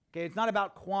better. Okay, it's not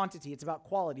about quantity, it's about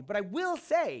quality. But I will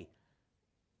say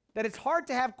that it's hard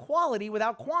to have quality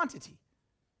without quantity.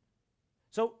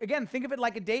 So again, think of it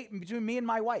like a date between me and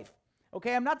my wife.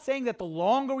 Okay, I'm not saying that the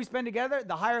longer we spend together,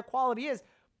 the higher quality is,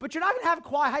 but you're not going to have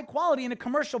high quality in a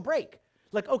commercial break.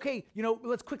 Like, okay,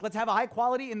 let's have a high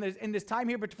quality in this time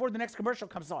here before the next commercial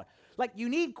comes on. Like, you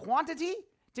need quantity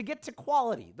to get to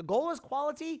quality. The goal is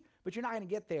quality, but you're not going to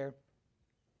get there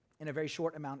in a very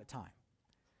short amount of time.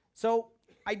 So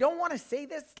I don't want to say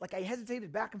this. Like, I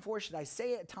hesitated back and forth. Should I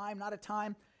say it a time, not a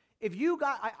time? If you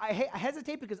got, I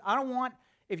hesitate because I don't want,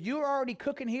 if you're already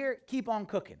cooking here, keep on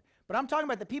cooking. But I'm talking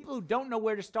about the people who don't know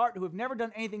where to start, who have never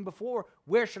done anything before.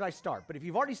 Where should I start? But if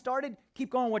you've already started, keep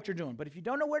going what you're doing. But if you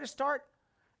don't know where to start,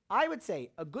 I would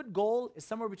say a good goal is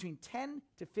somewhere between 10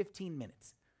 to 15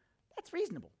 minutes. That's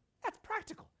reasonable. That's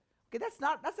practical. Okay, that's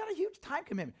not a huge time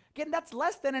commitment. Again, that's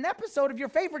less than an episode of your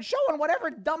favorite show on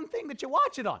whatever dumb thing that you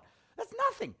watch it on. That's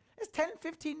nothing. It's 10,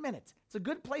 15 minutes. It's a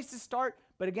good place to start.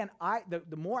 But again,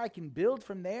 the more I can build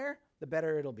from there, the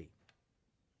better it'll be.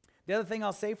 The other thing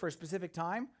I'll say for a specific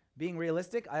time, being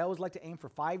realistic, I always like to aim for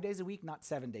 5 days a week, not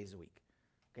 7 days a week.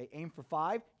 Okay, aim for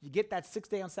 5. You get that 6th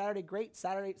day on Saturday, great.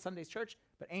 Saturday, Sunday's church,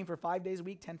 but aim for 5 days a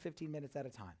week, 10, 15 minutes at a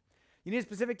time. You need a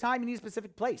specific time, you need a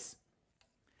specific place.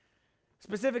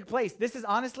 Specific place. This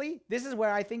is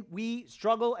where I think we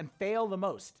struggle and fail the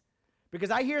most.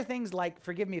 Because I hear things like,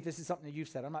 forgive me if this is something that you've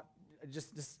said, I'm not,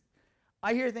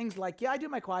 I hear things like, yeah, I do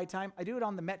my quiet time, I do it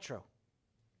on the metro.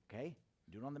 Okay,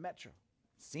 do it on the metro.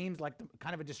 Seems like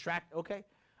kind of a distract, okay.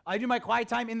 I do my quiet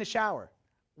time in the shower.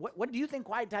 What do you think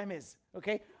quiet time is?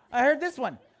 Okay, I heard this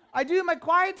one. I do my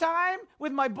quiet time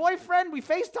with my boyfriend, we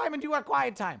FaceTime and do our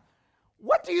quiet time.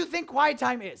 What do you think quiet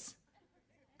time is?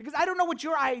 Because I don't know what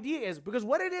your idea is, because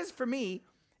what it is for me,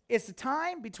 it's the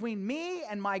time between me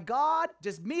and my God,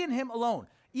 just me and him alone.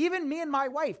 Even me and my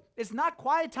wife, it's not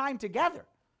quiet time together.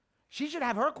 She should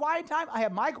have her quiet time, I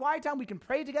have my quiet time, we can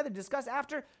pray together, discuss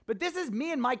after, but this is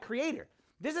me and my Creator.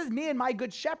 This is me and my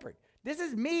Good Shepherd. This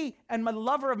is me and my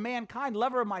lover of mankind,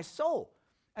 lover of my soul.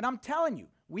 And I'm telling you,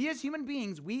 we as human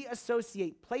beings, we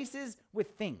associate places with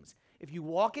things. If you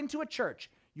walk into a church,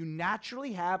 you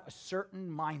naturally have a certain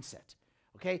mindset,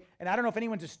 okay? And I don't know if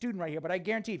anyone's a student right here, but I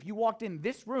guarantee if you walked in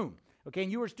this room, okay,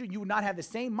 and you were a student, you would not have the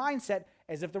same mindset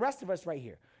as if the rest of us right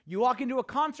here. You walk into a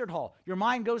concert hall, your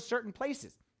mind goes certain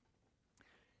places.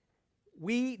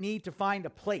 We need to find a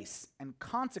place and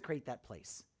consecrate that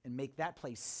place and make that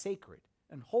place sacred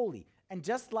and holy. And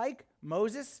just like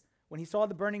Moses, when he saw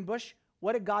the burning bush,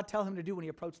 what did God tell him to do when he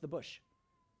approached the bush?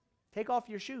 Take off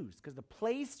your shoes, because the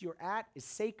place you're at is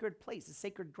sacred place, is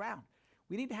sacred ground.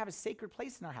 We need to have a sacred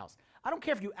place in our house. I don't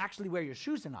care if you actually wear your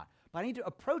shoes or not, but I need to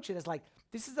approach it as like,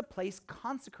 this is a place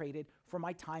consecrated for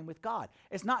my time with God.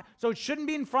 It's not, so it shouldn't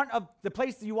be in front of the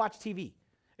place that you watch TV.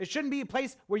 It shouldn't be a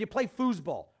place where you play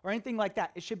foosball or anything like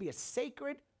that. It should be a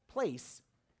sacred place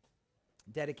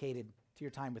dedicated to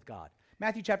your time with God.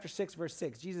 Matthew chapter 6, verse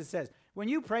 6, Jesus says, when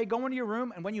you pray, go into your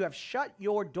room, and when you have shut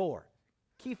your door,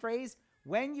 key phrase,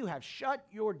 when you have shut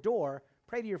your door,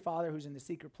 pray to your Father who's in the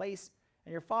secret place,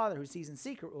 and your Father who sees in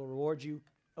secret will reward you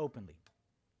openly.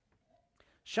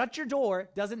 Shut your door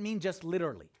doesn't mean just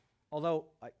literally, although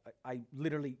I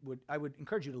would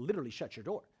encourage you to literally shut your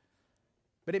door.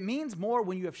 But it means more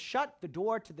when you have shut the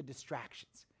door to the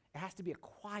distractions. It has to be a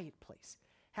quiet place.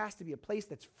 It has to be a place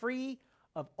that's free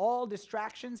of all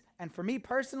distractions. And for me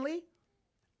personally,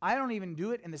 I don't even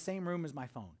do it in the same room as my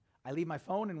phone. I leave my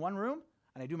phone in one room,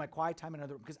 and I do my quiet time in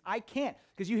another room, because I can't,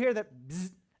 because you hear that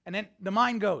bzz, and then the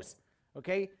mind goes,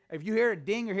 okay? If you hear a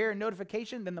ding or hear a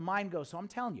notification, then the mind goes. So I'm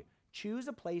telling you, choose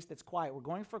a place that's quiet. We're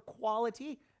going for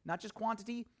quality, not just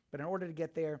quantity, but in order to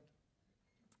get there,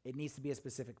 it needs to be a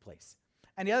specific place.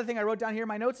 And the other thing I wrote down here in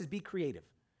my notes is be creative.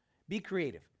 Be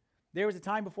creative. There was a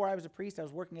time before I was a priest, I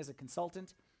was working as a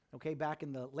consultant, okay, back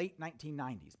in the late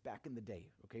 1990s, back in the day,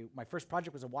 okay? My first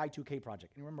project was a Y2K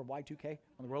project. You remember Y2K? When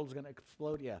the world was going to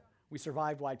explode? Yeah, we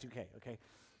survived Y2K, okay?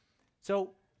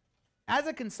 So as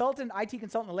a consultant, IT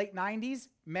consultant in the late 90s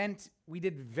meant we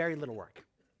did very little work,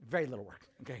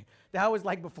 okay? That was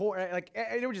like before, like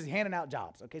they were just handing out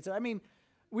jobs, okay? So, I mean,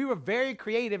 we were very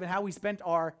creative in how we spent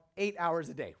our 8 hours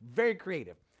a day, very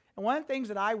creative. And one of the things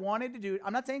that I wanted to do,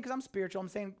 I'm not saying because I'm spiritual, I'm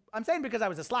saying because I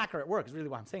was a slacker at work is really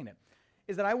why I'm saying it,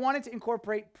 is that I wanted to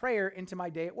incorporate prayer into my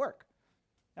day at work.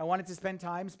 I wanted to spend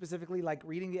time specifically like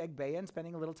reading the Agpeya and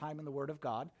spending a little time in the Word of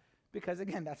God, because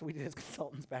again, that's what we did as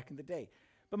consultants back in the day.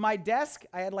 But my desk,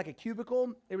 I had like a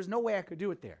cubicle. There was no way I could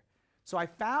do it there. So I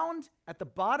found at the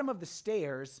bottom of the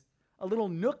stairs a little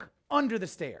nook under the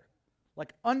stair,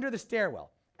 like under the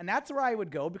stairwell. And that's where I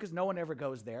would go, because no one ever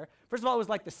goes there. First of all, it was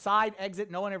like the side exit.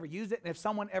 No one ever used it. And if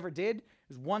someone ever did, it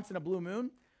was once in a blue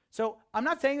moon. So I'm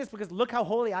not saying this because look how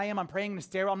holy I am. I'm praying in the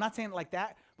stairwell. I'm not saying it like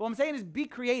that. But what I'm saying is be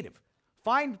creative.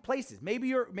 Find places. Maybe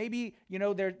you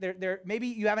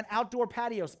have an outdoor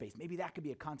patio space. Maybe that could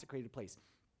be a consecrated place.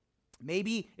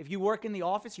 Maybe if you work in the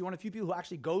office, you're one of the few people who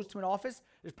actually goes to an office,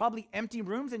 there's probably empty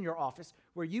rooms in your office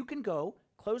where you can go,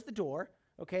 close the door,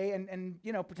 okay, and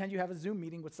pretend you have a Zoom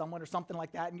meeting with someone or something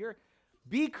like that, and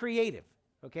be creative,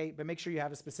 okay, but make sure you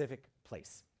have a specific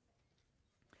place.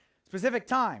 Specific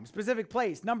time, specific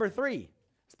place. Number 3,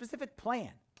 specific plan.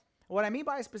 What I mean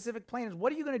by a specific plan is,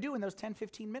 what are you going to do in those 10,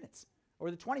 15 minutes or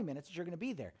the 20 minutes that you're going to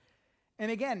be there? And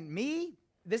again,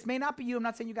 this may not be you. I'm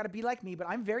not saying you got to be like me, but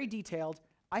I'm very detailed.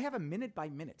 I have a minute by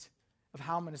minute of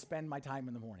how I'm going to spend my time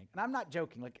in the morning. And I'm not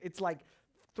joking. It's like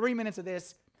 3 minutes of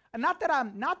this. And not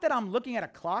that I'm looking at a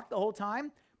clock the whole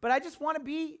time, but I just want to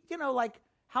be,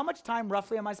 how much time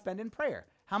roughly am I spend in prayer?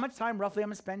 How much time roughly I'm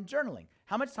going to spend journaling?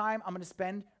 How much time I'm going to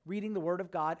spend reading the Word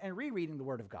of God and rereading the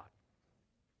Word of God?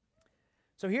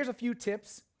 So here's a few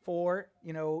tips for,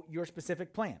 your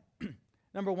specific plan.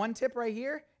 Number 1 tip right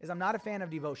here is, I'm not a fan of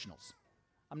devotionals.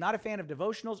 I'm not a fan of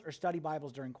devotionals or study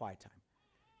Bibles during quiet time.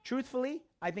 Truthfully,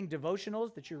 I think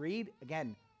devotionals that you read,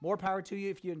 again, more power to you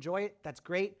if you enjoy it. That's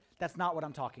great. That's not what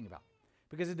I'm talking about.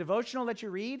 Because a devotional that you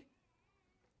read,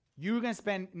 you're going to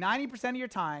spend 90% of your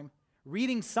time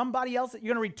reading somebody else.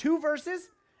 You're going to read 2 verses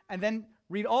and then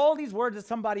read all these words that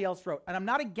somebody else wrote. And I'm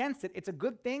not against it. It's a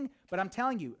good thing. But I'm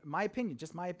telling you, my opinion,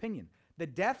 just my opinion, the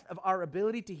depth of our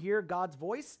ability to hear God's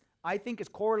voice, I think, is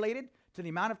correlated to the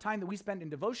amount of time that we spend in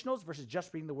devotionals versus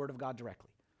just reading the Word of God directly.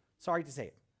 Sorry to say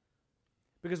it.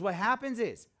 Because what happens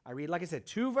is, I read, like I said,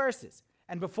 2 verses.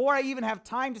 And before I even have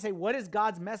time to say, what is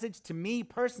God's message to me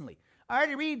personally?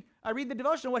 I read the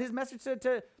devotional, what his message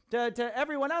to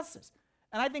everyone else is.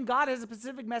 And I think God has a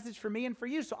specific message for me and for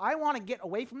you. So I want to get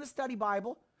away from the study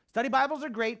Bible. Study Bibles are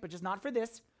great, but just not for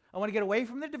this. I want to get away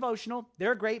from the devotional.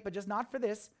 They're great, but just not for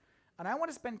this. And I want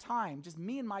to spend time, just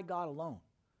me and my God alone.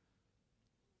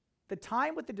 The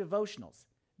time with the devotionals,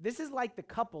 this is like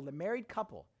the married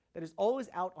couple, that is always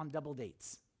out on double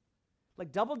dates.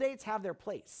 Like, double dates have their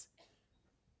place.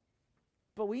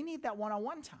 But we need that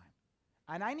one-on-one time.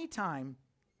 And I need time,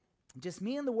 just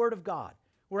me and the Word of God,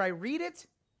 where I read it,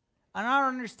 and I don't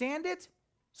understand it.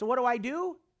 So what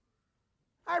do?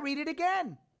 I read it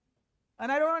again.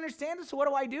 And I don't understand it, so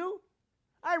what do?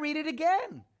 I read it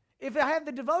again. If I have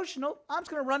the devotional, I'm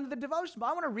just going to run to the devotional. But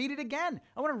I want to read it again.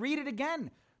 I want to read it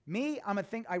again.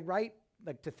 I write,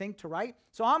 to think, to write.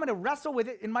 So I'm going to wrestle with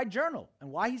it in my journal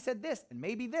and why he said this and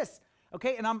maybe this.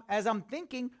 Okay, and as I'm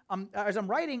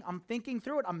writing, I'm thinking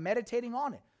through it. I'm meditating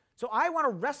on it. So I want to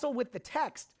wrestle with the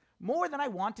text more than I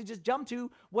want to just jump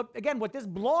to what this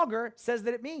blogger says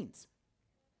that it means.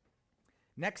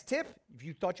 Next tip, if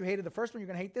you thought you hated the first one, you're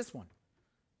going to hate this one.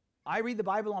 I read the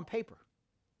Bible on paper.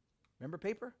 Remember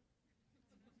paper?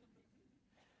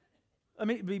 Let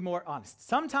me be more honest.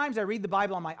 Sometimes I read the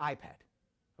Bible on my iPad.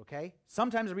 Okay?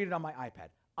 Sometimes I read it on my iPad.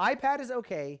 iPad is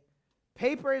okay.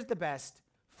 Paper is the best.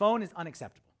 Phone is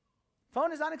unacceptable.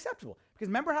 Phone is unacceptable. Because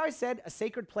remember how I said a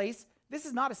sacred place? This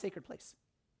is not a sacred place.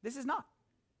 This is not.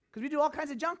 Because we do all kinds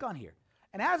of junk on here.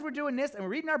 And as we're doing this and we're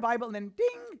reading our Bible and then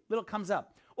ding, little comes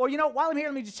up. Or, while I'm here,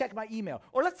 let me just check my email.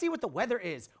 Or let's see what the weather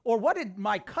is. Or what did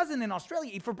my cousin in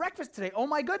Australia eat for breakfast today? Oh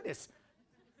my goodness.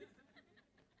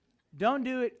 Don't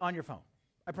do it on your phone.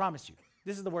 I promise you.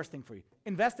 This is the worst thing for you.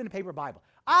 Invest in a paper Bible.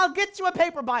 I'll get you a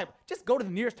paper Bible. Just go to the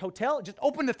nearest hotel. Just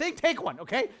open the thing. Take one,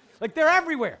 okay? They're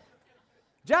everywhere.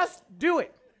 Just do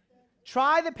it.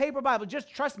 Try the paper Bible. Just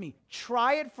trust me.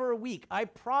 Try it for a week. I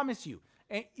promise you.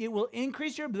 And it will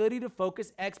increase your ability to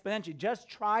focus exponentially. Just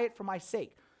try it for my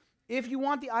sake. If you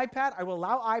want the iPad, I will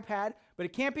allow iPad, but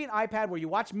it can't be an iPad where you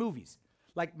watch movies.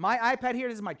 Like my iPad here,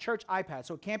 this is my church iPad.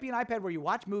 So it can't be an iPad where you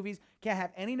watch movies, can't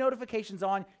have any notifications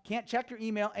on, can't check your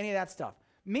email, any of that stuff.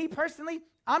 Me personally,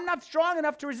 I'm not strong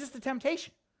enough to resist the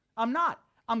temptation. I'm not.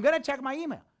 I'm going to check my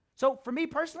email. So for me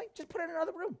personally, just put it in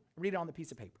another room. Read it on the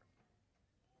piece of paper.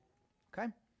 Okay?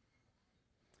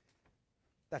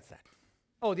 That's that.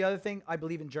 Oh, the other thing, I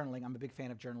believe in journaling. I'm a big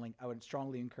fan of journaling. I would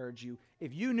strongly encourage you.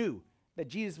 If you knew that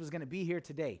Jesus was going to be here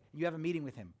today, you have a meeting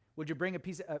with him, would you bring a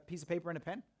piece of paper and a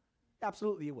pen?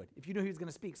 Absolutely you would, if you knew he was going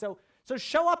to speak. So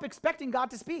show up expecting God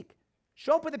to speak.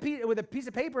 Show up with a piece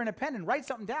of paper and a pen and write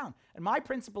something down. And my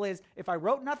principle is, if I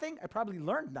wrote nothing, I probably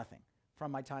learned nothing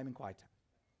from my time in quiet time.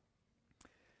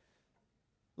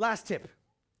 Last tip.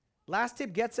 Last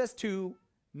tip gets us to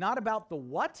not about the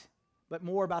what, but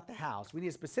more about the how. So we need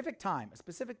a specific time, a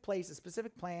specific place, a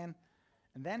specific plan,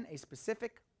 and then a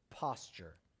specific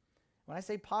posture. When I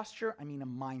say posture, I mean a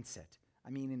mindset. I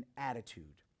mean an attitude.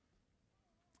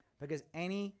 Because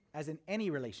as in any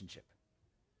relationship,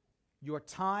 your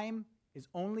time is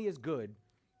only as good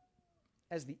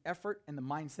as the effort and the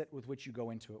mindset with which you go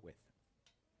into it with.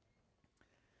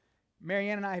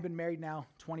 Marianne and I have been married now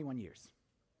 21 years.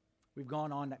 We've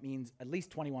gone on, that means at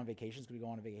least 21 vacations, because we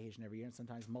go on a vacation every year, and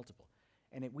sometimes multiple.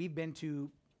 And we've been to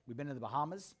the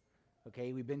Bahamas,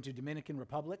 okay? We've been to Dominican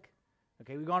Republic,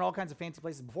 okay? We've gone all kinds of fancy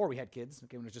places before we had kids,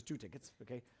 okay, when it was just 2 tickets,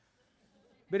 okay?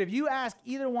 But if you ask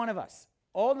either one of us,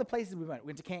 all the places we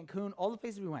went to Cancun, all the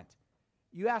places we went,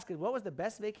 you ask her, what was the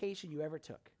best vacation you ever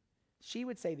took? She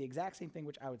would say the exact same thing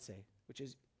which I would say, which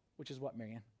is what,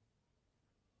 Marianne?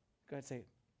 Go ahead, say it.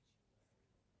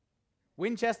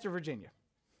 Winchester, Virginia.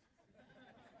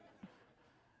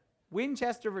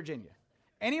 Winchester, Virginia.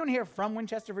 Anyone here from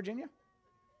Winchester, Virginia?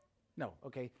 No,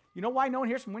 okay. You know why no one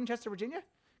here's from Winchester, Virginia?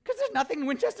 Because there's nothing in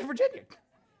Winchester, Virginia.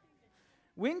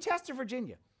 Winchester,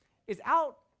 Virginia is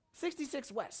out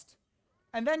 66 West.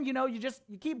 And then, you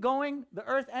keep going, the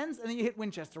earth ends, and then you hit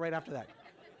Winchester right after that.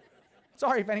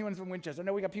 Sorry if anyone's from Winchester. I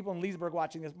know we got people in Leesburg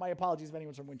watching this. My apologies if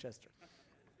anyone's from Winchester.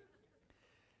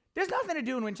 There's nothing to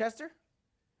do in Winchester.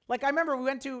 Like, I remember we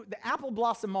went to the Apple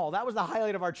Blossom Mall. That was the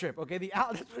highlight of our trip, okay?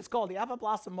 That's what it's called, the Apple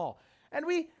Blossom Mall. And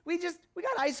we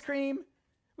got ice cream.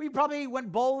 We probably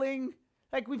went bowling.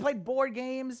 Like, we played board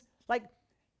games. Like,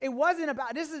 it wasn't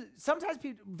about, sometimes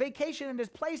people vacation in this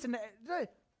place, and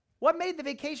what made the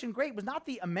vacation great was not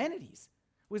the amenities.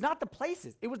 It was not the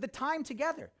places. It was the time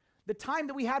together. The time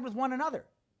that we had with one another.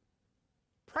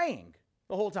 Praying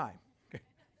the whole time.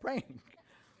 Praying.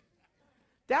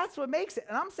 That's what makes it.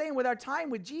 And I'm saying with our time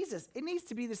with Jesus, it needs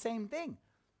to be the same thing.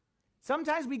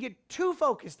 Sometimes we get too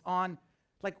focused on,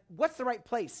 like, what's the right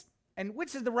place? And what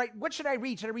should I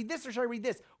read? Should I read this or should I read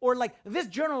this? Or like this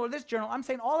journal or this journal. I'm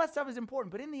saying all that stuff is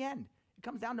important. But in the end, it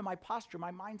comes down to my posture,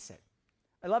 my mindset.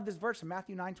 I love this verse in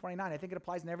Matthew 9:29. I think it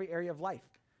applies in every area of life.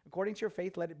 According to your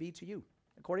faith, let it be to you.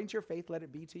 According to your faith, let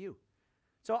it be to you.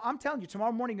 So I'm telling you,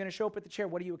 tomorrow morning, you're going to show up at the chair.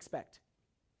 What do you expect?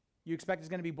 You expect it's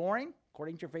going to be boring?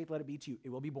 According to your faith, let it be to you. It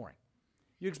will be boring.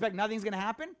 You expect nothing's going to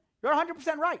happen? You're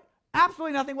 100% right.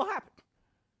 Absolutely nothing will happen.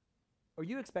 Or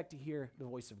you expect to hear the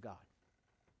voice of God.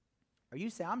 Or you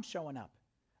say, I'm showing up,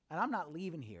 and I'm not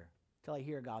leaving here till I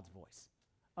hear God's voice.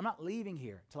 I'm not leaving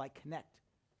here till I connect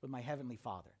with my Heavenly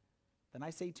Father. Then I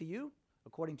say to you,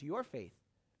 according to your faith,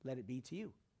 let it be to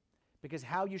you. Because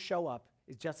how you show up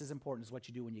is just as important as what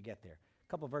you do when you get there.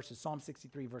 A couple of verses, Psalm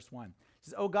 63, verse 1. It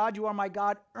says, O God, you are my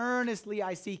God. Earnestly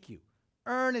I seek you.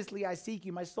 Earnestly I seek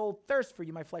you. My soul thirsts for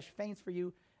you. My flesh faints for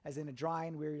you, as in a dry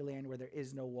and weary land where there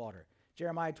is no water.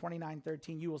 Jeremiah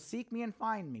 29:13. You will seek me and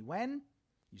find me. When?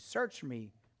 You search for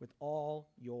me with all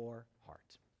your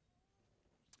heart.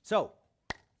 So,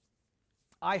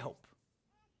 I hope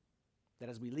that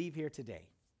as we leave here today,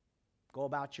 go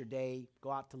about your day,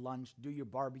 go out to lunch, do your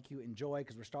barbecue, enjoy,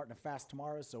 because we're starting to fast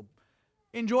tomorrow, so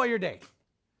enjoy your day.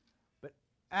 But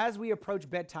as we approach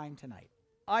bedtime tonight,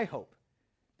 I hope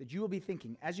that you will be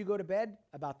thinking, as you go to bed,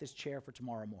 about this chair for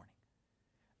tomorrow morning.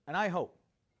 And I hope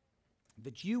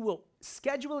that you will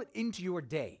schedule it into your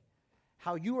day,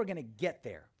 how you are going to get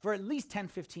there for at least 10,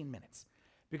 15 minutes.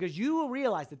 Because you will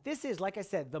realize that this is, like I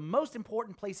said, the most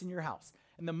important place in your house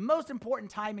and the most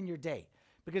important time in your day.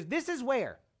 Because this is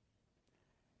where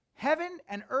heaven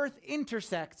and earth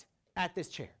intersect at this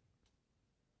chair.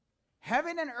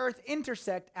 Heaven and earth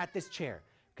intersect at this chair.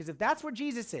 Because if that's where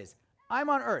Jesus is, I'm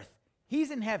on earth,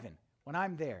 he's in heaven. When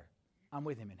I'm there, I'm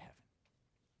with him in heaven.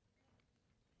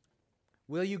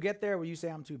 Will you get there or will you say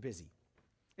I'm too busy?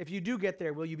 If you do get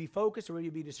there, will you be focused or will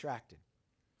you be distracted?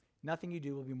 Nothing you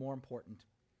do will be more important.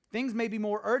 Things may be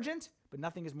more urgent, but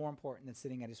nothing is more important than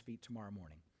sitting at his feet tomorrow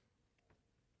morning.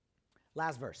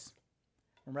 Last verse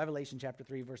from Revelation chapter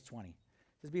 3, verse 20. It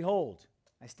says, Behold,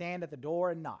 I stand at the door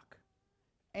and knock.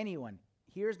 Anyone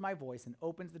hears my voice and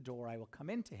opens the door, I will come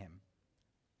into him,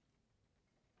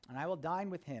 and I will dine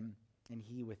with him and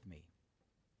he with me.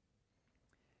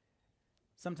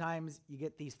 Sometimes you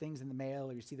get these things in the mail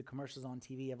or you see the commercials on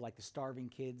TV of like the starving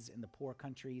kids in the poor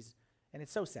countries, and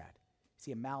it's so sad. You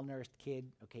see a malnourished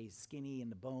kid, okay, skinny in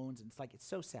the bones, and it's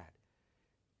so sad.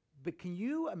 But can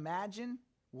you imagine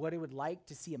what it would like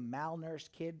to see a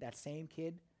malnourished kid, that same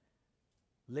kid,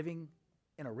 living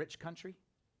in a rich country?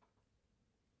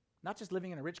 Not just living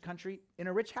in a rich country, in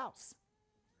a rich house.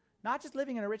 Not just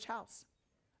living in a rich house.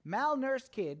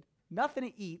 Malnourished kid, nothing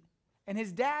to eat, and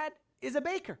his dad is a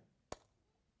baker.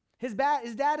 His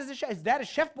dad is a chef. His dad is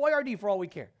Chef Boyardee for all we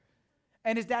care.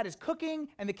 And his dad is cooking,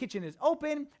 and the kitchen is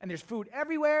open, and there's food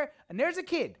everywhere, and there's a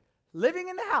kid living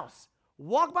in the house,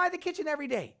 walk by the kitchen every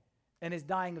day, and is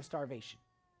dying of starvation.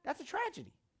 That's a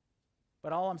tragedy.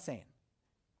 But all I'm saying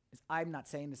is I'm not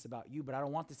saying this about you, but I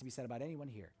don't want this to be said about anyone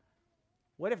here.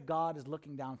 What if God is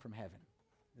looking down from heaven,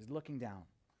 is looking down,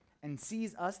 and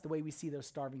sees us the way we see those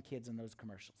starving kids in those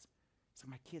commercials? So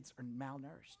my kids are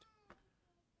malnourished.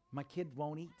 My kid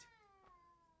won't eat.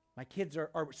 My kids are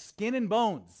skin and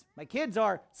bones. My kids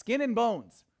are skin and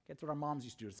bones. That's what our moms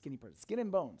used to do, a skinny person. Skin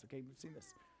and bones, okay? We've seen this.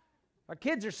 Our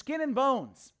kids are skin and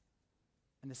bones.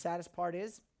 And the saddest part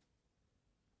is,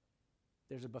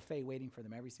 there's a buffet waiting for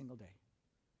them every single day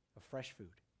of fresh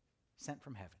food sent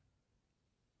from heaven.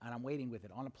 And I'm waiting with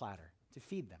it on a platter to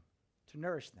feed them, to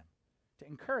nourish them, to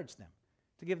encourage them,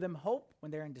 to give them hope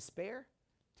when they're in despair,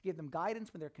 to give them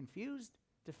guidance when they're confused,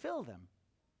 to fill them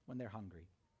when they're hungry.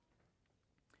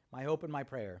 My hope and my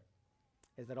prayer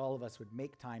is that all of us would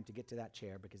make time to get to that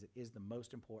chair, because it is the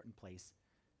most important place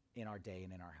in our day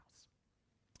and in our house.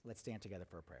 Let's stand together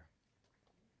for a prayer.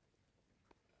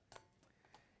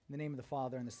 In the name of the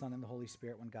Father, and the Son, and the Holy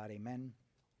Spirit, one God, amen.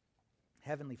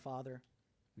 Heavenly Father,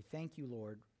 we thank you,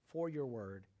 Lord, for your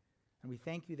word, and we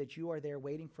thank you that you are there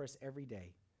waiting for us every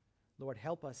day. Lord,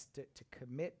 help us to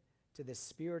commit to this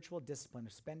spiritual discipline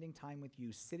of spending time with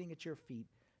you, sitting at your feet,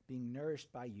 being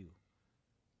nourished by you.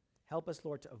 Help us,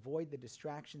 Lord, to avoid the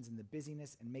distractions and the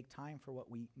busyness and make time for what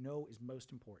we know is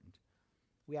most important.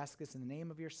 We ask this in the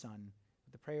name of your Son,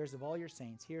 with the prayers of all your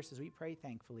saints. Hear us as we pray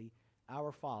thankfully.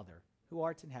 Our Father, who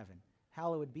art in heaven,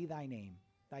 hallowed be thy name.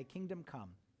 Thy kingdom come,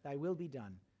 thy will be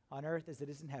done, on earth as it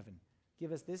is in heaven.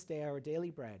 Give us this day our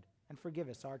daily bread, and forgive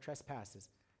us our trespasses,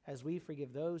 as we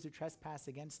forgive those who trespass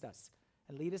against us.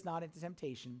 And lead us not into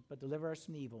temptation, but deliver us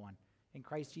from the evil one. In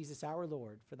Christ Jesus our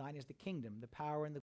Lord, for thine is the kingdom, the power, and the